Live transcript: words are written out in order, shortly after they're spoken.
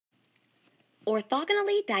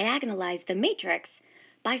orthogonally diagonalize the matrix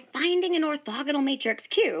by finding an orthogonal matrix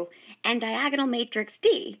Q and diagonal matrix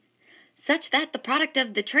D, such that the product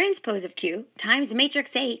of the transpose of Q times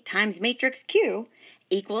matrix A times matrix Q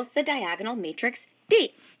equals the diagonal matrix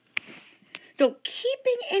D. So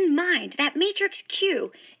keeping in mind that matrix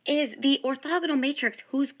Q is the orthogonal matrix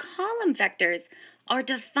whose column vectors are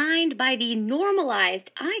defined by the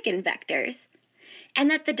normalized eigenvectors,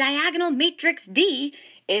 and that the diagonal matrix D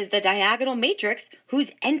is the diagonal matrix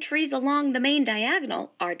whose entries along the main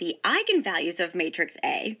diagonal are the eigenvalues of matrix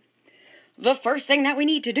A, the first thing that we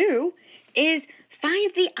need to do is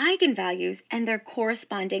find the eigenvalues and their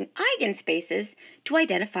corresponding eigenspaces to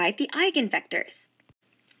identify the eigenvectors.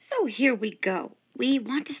 So here we go. We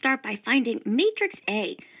want to start by finding matrix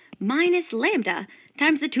A minus lambda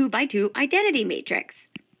times the 2 by 2 identity matrix.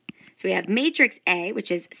 So we have matrix A,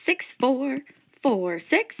 which is 6, 4, 4,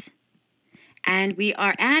 6. And we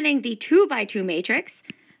are adding the 2 by 2 matrix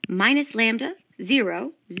minus lambda,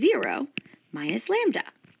 0, 0, minus lambda.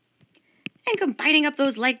 And combining up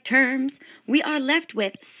those like terms, we are left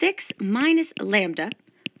with 6 minus lambda,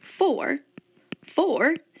 4,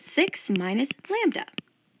 4, 6 minus lambda.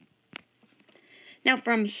 Now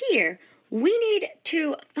from here, we need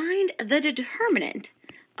to find the determinant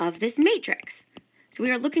of this matrix. So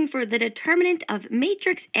we are looking for the determinant of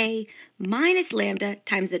matrix A minus lambda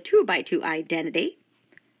times the 2 by 2 identity.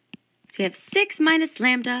 So we have 6 minus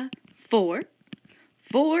lambda, 4,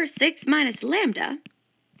 4, 6 minus lambda.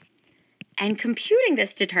 And computing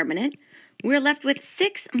this determinant, we're left with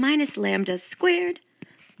 6 minus lambda squared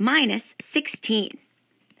minus 16.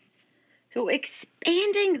 So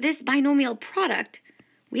expanding this binomial product,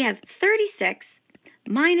 we have 36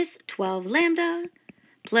 minus 12 lambda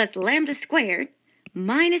plus lambda squared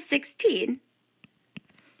minus 16,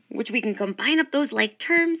 which we can combine up those like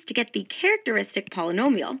terms to get the characteristic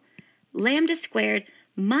polynomial, lambda squared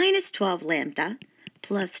minus 12 lambda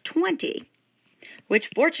plus 20, which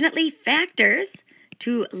fortunately factors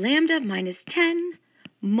to lambda minus 10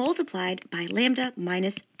 multiplied by lambda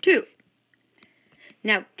minus 2.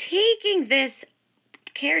 Now, taking this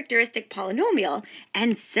characteristic polynomial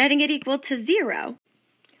and setting it equal to 0,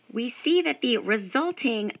 we see that the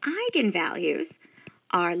resulting eigenvalues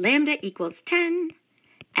are lambda equals 10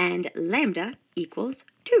 and lambda equals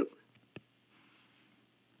 2.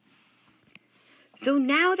 So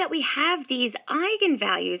now that we have these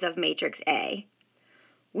eigenvalues of matrix A,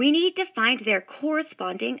 we need to find their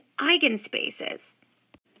corresponding eigenspaces.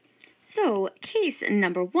 So, case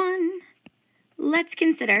number 1, let's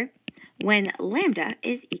consider when lambda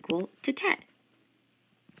is equal to 10.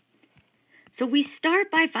 So we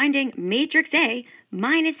start by finding matrix A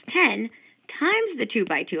minus 10 times the 2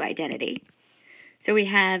 by 2 identity. So we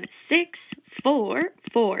have 6, 4,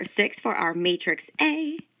 4, 6 for our matrix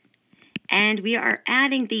A, and we are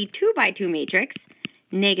adding the 2 by 2 matrix,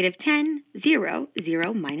 negative 10, 0,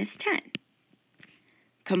 0, minus 10.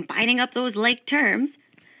 Combining up those like terms,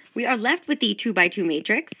 we are left with the 2 by 2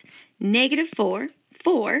 matrix, negative 4,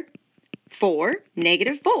 4, 4,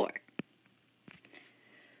 negative 4.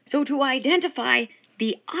 So to identify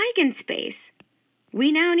the eigenspace,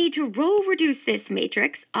 we now need to row reduce this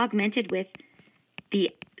matrix augmented with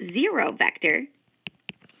the 0 vector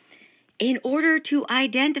in order to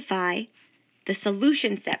identify the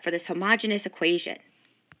solution set for this homogeneous equation.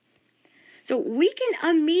 So we can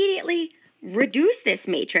immediately reduce this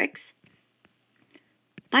matrix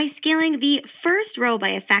by scaling the first row by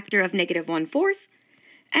a factor of negative 1/4,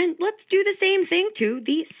 and let's do the same thing to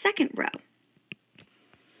the second row.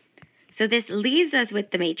 So this leaves us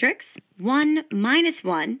with the matrix 1 minus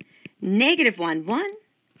 1, negative 1, 1,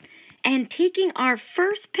 and taking our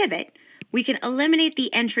first pivot, we can eliminate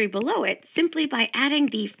the entry below it simply by adding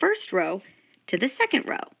the first row to the second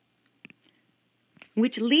row,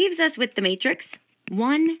 which leaves us with the matrix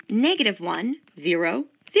 1, negative 1, 0,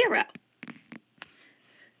 0.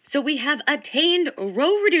 So we have attained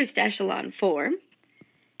row-reduced echelon form,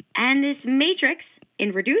 and this matrix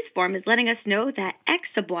in reduced form is letting us know that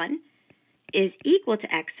x sub 1 is equal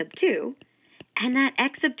to x sub 2, and that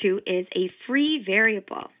x sub 2 is a free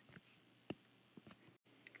variable.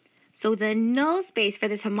 So the null space for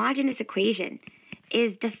this homogeneous equation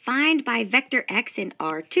is defined by vector x in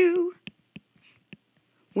R2,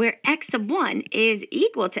 where x sub 1 is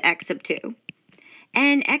equal to x sub 2,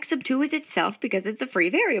 and x sub 2 is itself because it's a free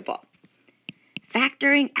variable.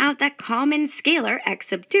 Factoring out that common scalar x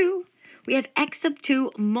sub 2, we have x sub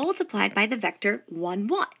 2 multiplied by the vector 1,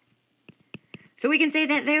 1. So we can say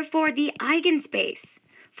that therefore the eigenspace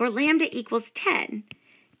for lambda equals 10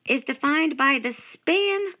 is defined by the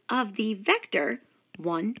span of the vector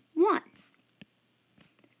 1, 1.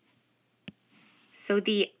 So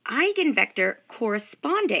the eigenvector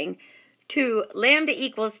corresponding to lambda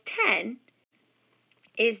equals 10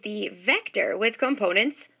 is the vector with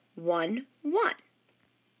components 1, 1.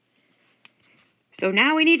 So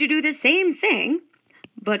now we need to do the same thing,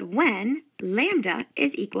 but when lambda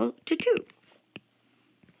is equal to 2.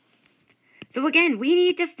 So again, we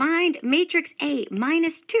need to find matrix A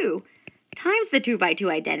minus 2 times the 2 by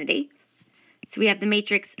 2 identity. So we have the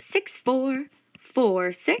matrix 6, 4,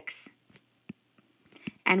 4, 6.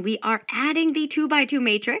 And we are adding the 2 by 2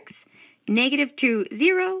 matrix, negative 2,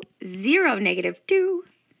 0, 0, negative 2,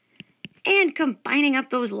 and combining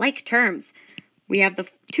up those like terms. We have the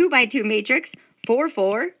 2 by 2 matrix, 4,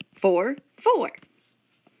 4, 4, 4.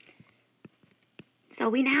 So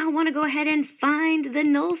we now want to go ahead and find the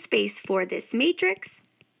null space for this matrix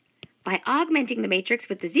by augmenting the matrix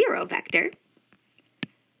with the 0 vector.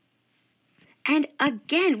 And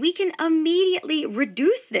again, we can immediately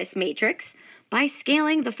reduce this matrix by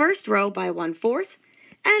scaling the first row by 1/4,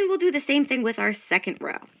 and we'll do the same thing with our second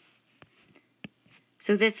row.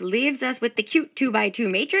 So this leaves us with the cute 2 by 2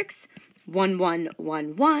 matrix, 1, 1,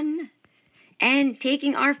 1, 1. And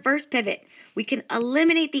taking our first pivot, we can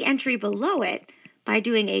eliminate the entry below it by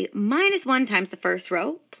doing a minus 1 times the first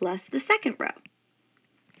row plus the second row,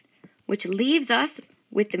 which leaves us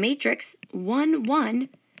with the matrix 1, 1,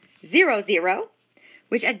 0, 0,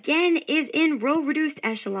 which again is in row reduced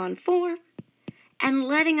echelon form, and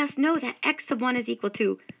letting us know that x sub 1 is equal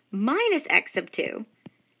to minus x sub 2,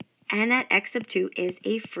 and that x sub 2 is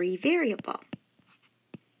a free variable.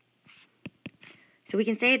 So we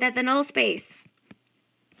can say that the null space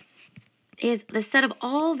is the set of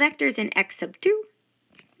all vectors in x sub 2,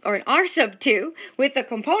 or in R sub 2, with the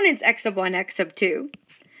components x sub 1, x sub 2,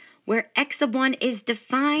 where x sub 1 is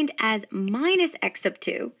defined as minus x sub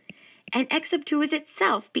 2, and x sub 2 is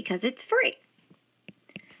itself because it's free.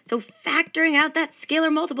 So factoring out that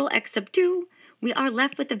scalar multiple x sub 2, we are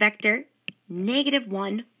left with the vector negative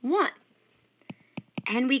 1, 1.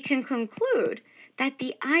 And we can conclude that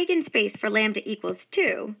the eigenspace for lambda equals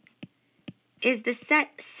 2 is the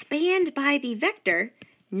set spanned by the vector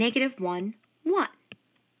negative 1, 1.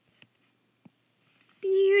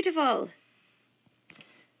 Beautiful.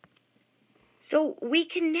 So we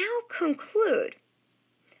can now conclude,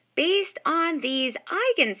 based on these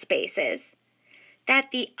eigenspaces,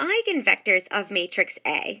 that the eigenvectors of matrix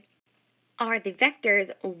A are the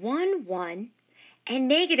vectors 1, 1 and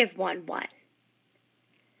negative 1, 1.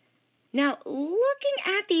 Now, looking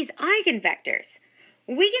at these eigenvectors,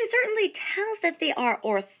 we can certainly tell that they are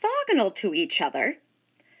orthogonal to each other.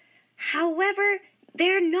 However,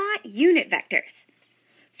 they're not unit vectors.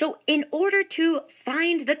 So in order to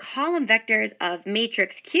find the column vectors of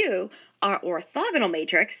matrix Q, our orthogonal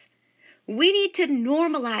matrix, we need to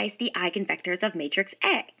normalize the eigenvectors of matrix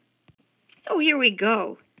A. So here we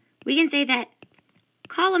go. We can say that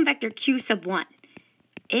column vector Q sub 1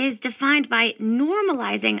 is defined by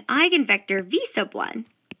normalizing eigenvector V sub 1.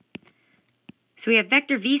 So we have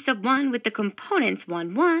vector V sub 1 with the components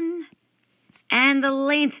 1, 1, and the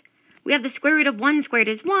length. We have the square root of 1 squared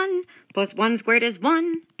is 1, plus 1 squared is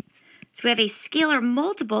 1. So we have a scalar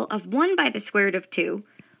multiple of 1 by the square root of 2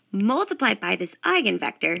 multiplied by this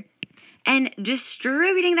eigenvector, and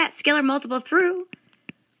distributing that scalar multiple through,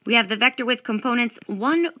 we have the vector with components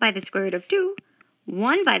 1 by the square root of 2,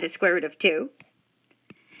 1 by the square root of 2.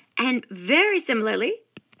 And very similarly,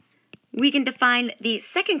 we can define the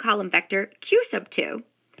second column vector Q sub 2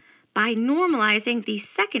 by normalizing the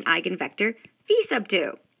second eigenvector V sub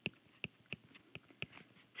 2.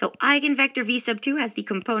 So eigenvector V sub 2 has the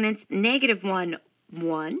components negative 1,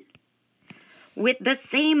 1, with the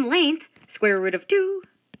same length, square root of 2.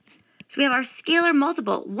 So we have our scalar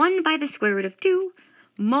multiple, 1 by the square root of 2,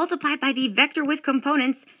 multiplied by the vector with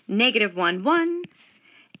components negative 1, 1,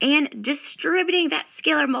 and distributing that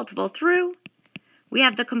scalar multiple through, we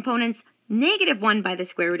have the components negative 1 by the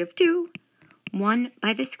square root of 2, 1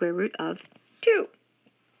 by the square root of 2.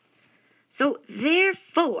 So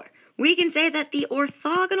therefore, we can say that the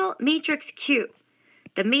orthogonal matrix Q,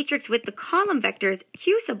 the matrix with the column vectors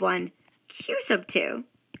Q sub 1, Q sub 2,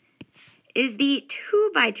 is the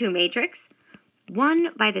 2 by 2 matrix,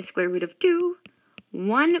 1 by the square root of 2,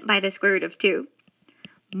 1 by the square root of 2,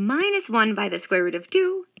 minus 1 by the square root of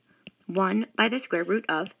 2, 1 by the square root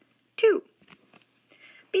of 2.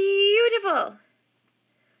 Beautiful!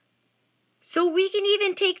 So we can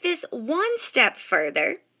even take this one step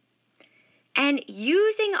further, and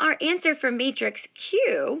using our answer for matrix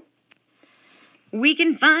Q, we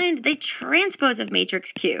can find the transpose of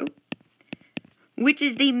matrix Q, which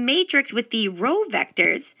is the matrix with the row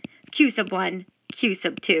vectors Q sub 1, Q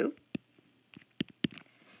sub 2.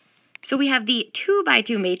 So we have the 2 by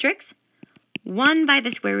 2 matrix, 1 by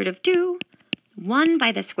the square root of 2, 1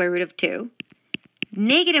 by the square root of 2,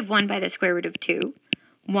 negative 1 by the square root of 2,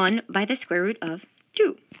 1 by the square root of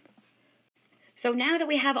 2. So now that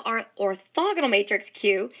we have our orthogonal matrix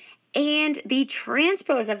Q and the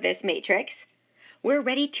transpose of this matrix, we're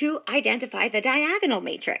ready to identify the diagonal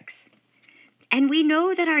matrix. And we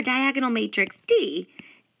know that our diagonal matrix D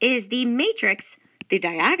is the matrix, the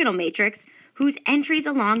diagonal matrix, whose entries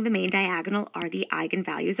along the main diagonal are the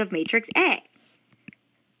eigenvalues of matrix A.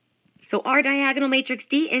 So our diagonal matrix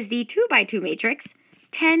D is the 2 by 2 matrix,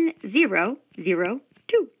 10, 0, 0,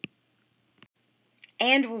 2.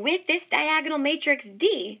 And with this diagonal matrix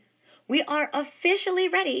D, we are officially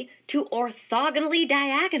ready to orthogonally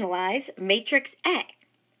diagonalize matrix A.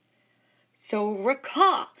 So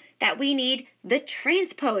recall that we need the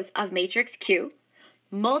transpose of matrix Q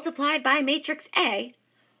multiplied by matrix A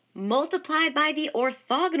multiplied by the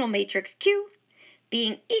orthogonal matrix Q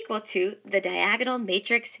being equal to the diagonal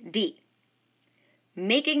matrix D,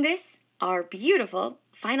 making this our beautiful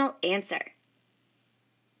final answer.